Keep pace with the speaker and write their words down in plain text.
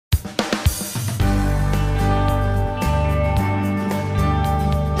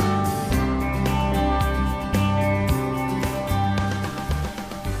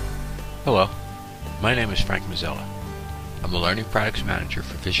My name is Frank Mazzella. I'm the Learning Products Manager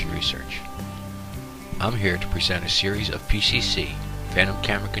for Vision Research. I'm here to present a series of PCC, Phantom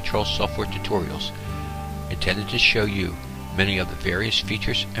Camera Control software tutorials intended to show you many of the various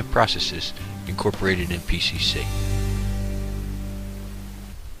features and processes incorporated in PCC.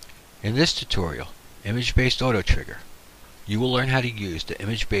 In this tutorial, Image-Based Auto Trigger, you will learn how to use the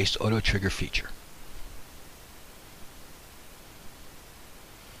Image-Based Auto Trigger feature.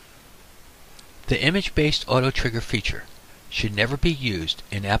 The Image-Based Auto Trigger feature should never be used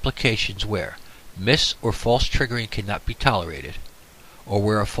in applications where miss or false triggering cannot be tolerated, or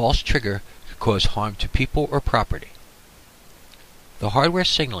where a false trigger could cause harm to people or property. The hardware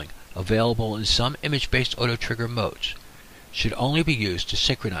signaling available in some Image-Based Auto Trigger modes should only be used to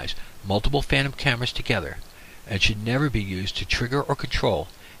synchronize multiple Phantom cameras together and should never be used to trigger or control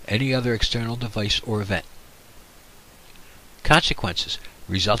any other external device or event. Consequences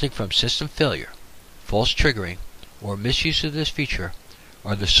resulting from system failure, false triggering, or misuse of this feature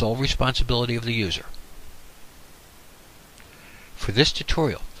are the sole responsibility of the user. For this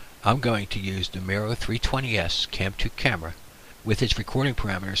tutorial, I'm going to use the Miro 320S Cam 2 camera with its recording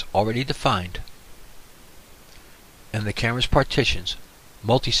parameters already defined and the camera's partitions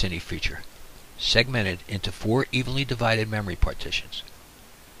multi-cine feature segmented into 4 evenly divided memory partitions.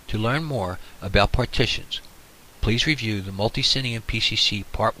 To learn more about partitions, please review the Multi-Cine and PCC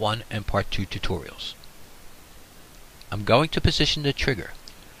Part 1 and Part 2 tutorials. I'm going to position the trigger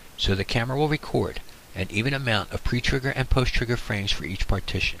so the camera will record an even amount of pre-trigger and post-trigger frames for each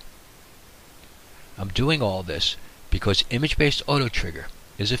partition. I'm doing all this because Image-Based Auto Trigger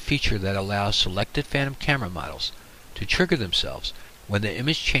is a feature that allows selected Phantom camera models to trigger themselves when the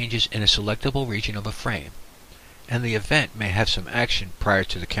image changes in a selectable region of a frame, and the event may have some action prior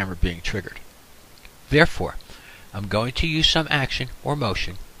to the camera being triggered. Therefore, I'm going to use some action or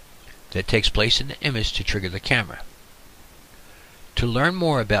motion that takes place in the image to trigger the camera. To learn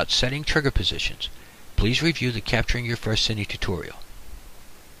more about setting trigger positions, please review the Capturing Your First Cine tutorial.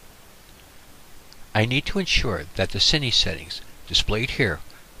 I need to ensure that the Cine settings displayed here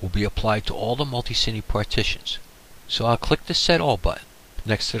will be applied to all the multi-Cine partitions, so I'll click the Set All button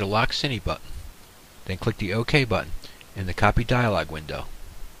next to the Lock Cine button, then click the OK button in the Copy dialog window,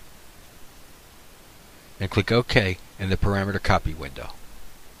 and click OK in the Parameter Copy window.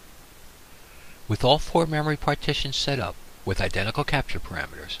 With all 4 memory partitions set up with identical capture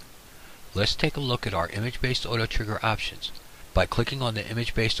parameters, let's take a look at our Image-Based Auto Trigger options by clicking on the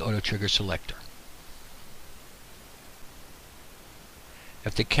Image-Based Auto Trigger selector.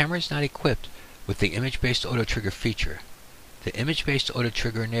 If the camera is not equipped with the Image-Based Auto Trigger feature, the Image-Based Auto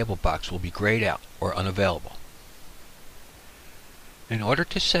Trigger enable box will be grayed out or unavailable. In order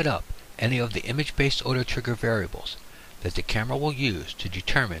to set up any of the Image-Based Auto Trigger variables that the camera will use to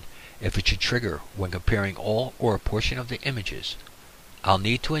determine if it should trigger when comparing all or a portion of the images, I'll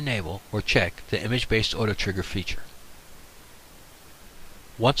need to enable or check the Image-Based Auto Trigger feature.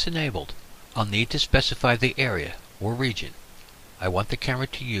 Once enabled, I'll need to specify the area or region I want the camera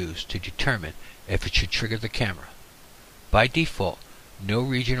to use to determine if it should trigger the camera. By default, no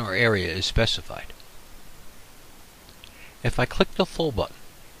region or area is specified. If I click the Full button,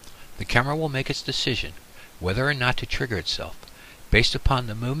 the camera will make its decision whether or not to trigger itself based upon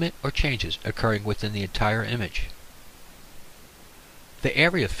the movement or changes occurring within the entire image. The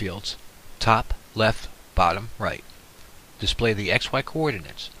area fields, top, left, bottom, right, display the XY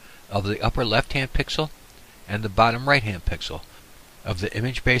coordinates of the upper left-hand pixel and the bottom right-hand pixel of the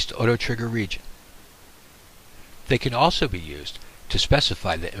Image-Based Auto Trigger region. They can also be used to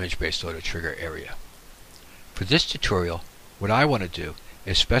specify the Image-Based Auto Trigger area. For this tutorial, what I want to do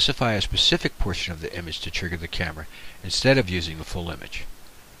is specify a specific portion of the image to trigger the camera instead of using the full image.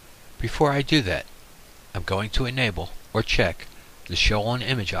 Before I do that, I'm going to enable or check the Show on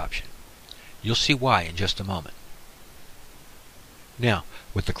Image option. You'll see why in just a moment. Now,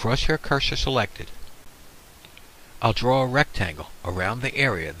 with the crosshair cursor selected, I'll draw a rectangle around the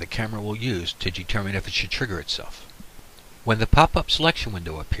area the camera will use to determine if it should trigger itself. When the pop-up selection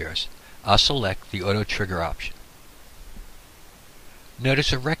window appears, I'll select the Auto Trigger option.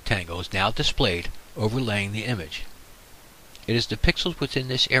 Notice a rectangle is now displayed overlaying the image. It is the pixels within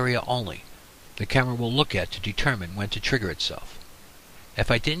this area only the camera will look at to determine when to trigger itself.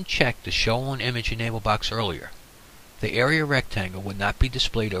 If I didn't check the Show on Image enable box earlier, the area rectangle would not be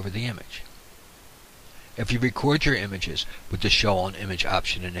displayed over the image. If you record your images with the Show on Image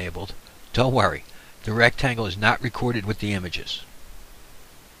option enabled, don't worry, the rectangle is not recorded with the images.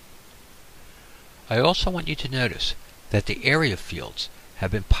 I also want you to notice that the area fields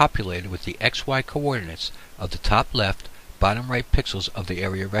have been populated with the XY coordinates of the top left, bottom right pixels of the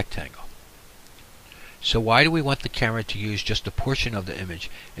area rectangle. So why do we want the camera to use just a portion of the image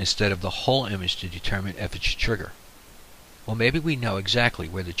instead of the whole image to determine if it should trigger? Well, maybe we know exactly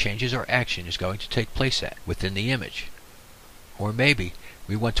where the changes or action is going to take place at within the image. Or maybe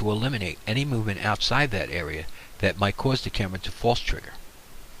we want to eliminate any movement outside that area that might cause the camera to false trigger.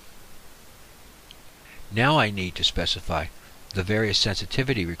 Now I need to specify the various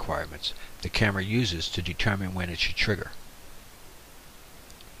sensitivity requirements the camera uses to determine when it should trigger.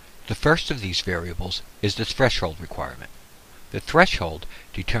 The first of these variables is the threshold requirement. The threshold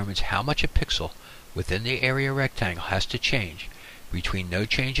determines how much a pixel within the area rectangle has to change between no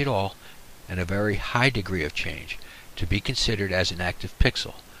change at all and a very high degree of change to be considered as an active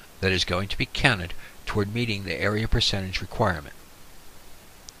pixel that is going to be counted toward meeting the area percentage requirement.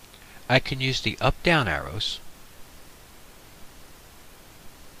 I can use the up-down arrows,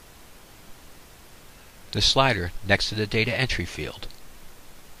 the slider next to the data entry field,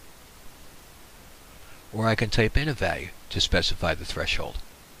 or I can type in a value to specify the threshold.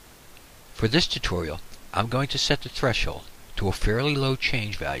 For this tutorial, I'm going to set the threshold to a fairly low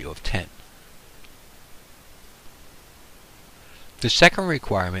change value of 10. The second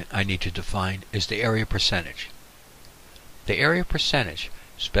requirement I need to define is the area percentage. The area percentage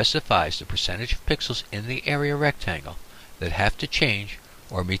specifies the percentage of pixels in the area rectangle that have to change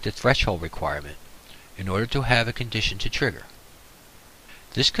or meet the threshold requirement in order to have a condition to trigger.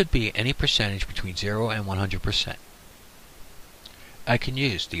 This could be any percentage between 0 and 100%. I can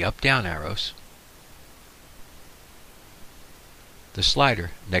use the up-down arrows, the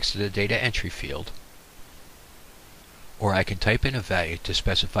slider next to the data entry field, or I can type in a value to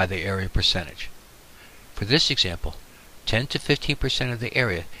specify the area percentage. For this example, 10 to 15% of the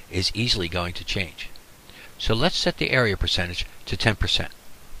area is easily going to change. So let's set the area percentage to 10%.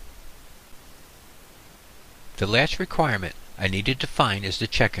 The last requirement I need to define is the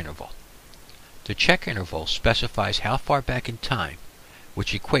check interval. The check interval specifies how far back in time,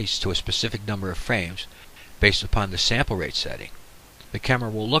 which equates to a specific number of frames based upon the sample rate setting, the camera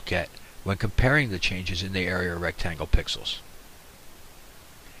will look at when comparing the changes in the area rectangle pixels.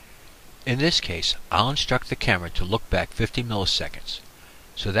 In this case, I'll instruct the camera to look back 50 milliseconds,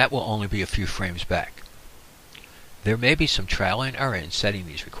 so that will only be a few frames back. There may be some trial and error in setting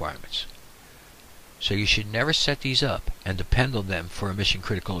these requirements, so you should never set these up and depend on them for a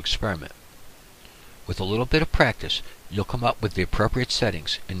mission-critical experiment. With a little bit of practice, you'll come up with the appropriate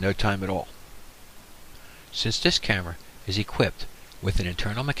settings in no time at all. Since this camera is equipped with an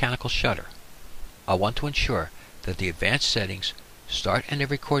internal mechanical shutter, I want to ensure that the advanced settings, start and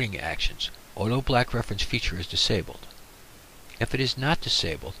end recording actions, auto black reference feature is disabled. If it is not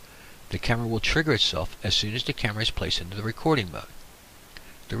disabled, the camera will trigger itself as soon as the camera is placed into the recording mode.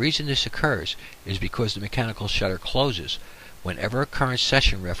 The reason this occurs is because the mechanical shutter closes whenever a current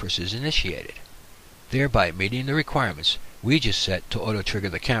session reference is initiated, thereby meeting the requirements we just set to auto-trigger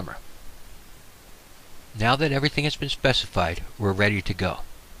the camera. Now that everything has been specified, we're ready to go.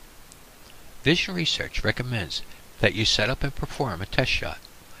 Vision Research recommends that you set up and perform a test shot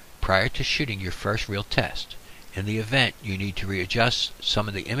prior to shooting your first real test, in the event you need to readjust some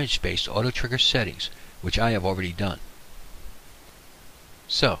of the image-based auto-trigger settings, which I have already done.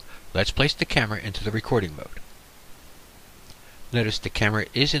 So, let's place the camera into the recording mode. Notice the camera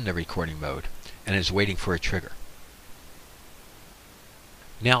is in the recording mode and is waiting for a trigger.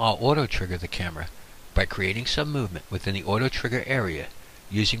 Now I'll auto-trigger the camera by creating some movement within the auto-trigger area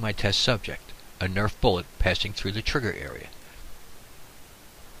using my test subject, a Nerf bullet passing through the trigger area.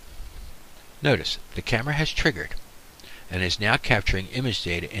 Notice the camera has triggered and is now capturing image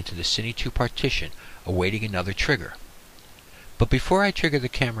data into the Cine2 partition awaiting another trigger. But before I trigger the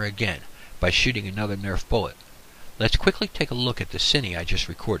camera again by shooting another Nerf bullet, let's quickly take a look at the Cine I just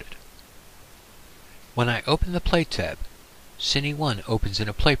recorded. When I open the Play tab, Cine 1 opens in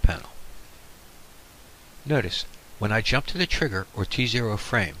a play panel. Notice, when I jump to the trigger or T0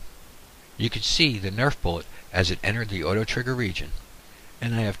 frame, you can see the Nerf bullet as it entered the auto-trigger region,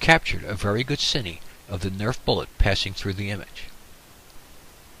 and I have captured a very good Cine of the Nerf bullet passing through the image.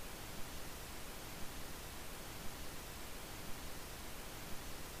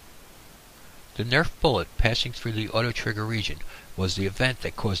 The Nerf bullet passing through the auto-trigger region was the event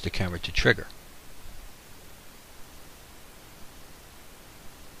that caused the camera to trigger.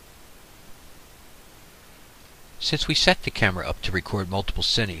 Since we set the camera up to record multiple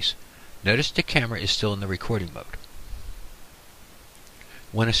Cines, notice the camera is still in the recording mode.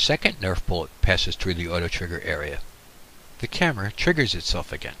 When a second Nerf bullet passes through the auto-trigger area, the camera triggers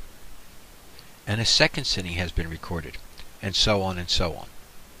itself again, and a second Cine has been recorded, and so on and so on.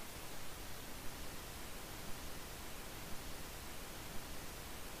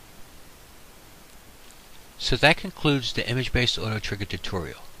 So that concludes the image-based auto trigger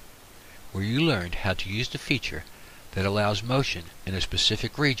tutorial, where you learned how to use the feature that allows motion in a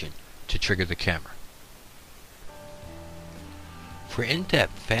specific region to trigger the camera. For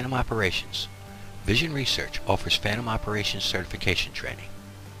in-depth Phantom operations, Vision Research offers Phantom Operations Certification Training.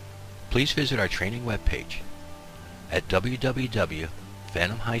 Please visit our training webpage at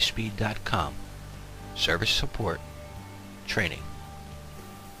www.phantomhighspeed.com, Service Support, Training.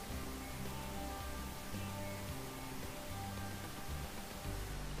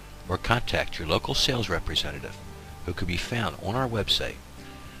 Or contact your local sales representative, who can be found on our website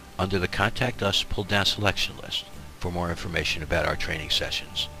under the Contact Us pull-down selection list for more information about our training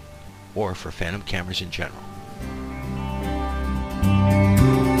sessions, or for Phantom cameras in general.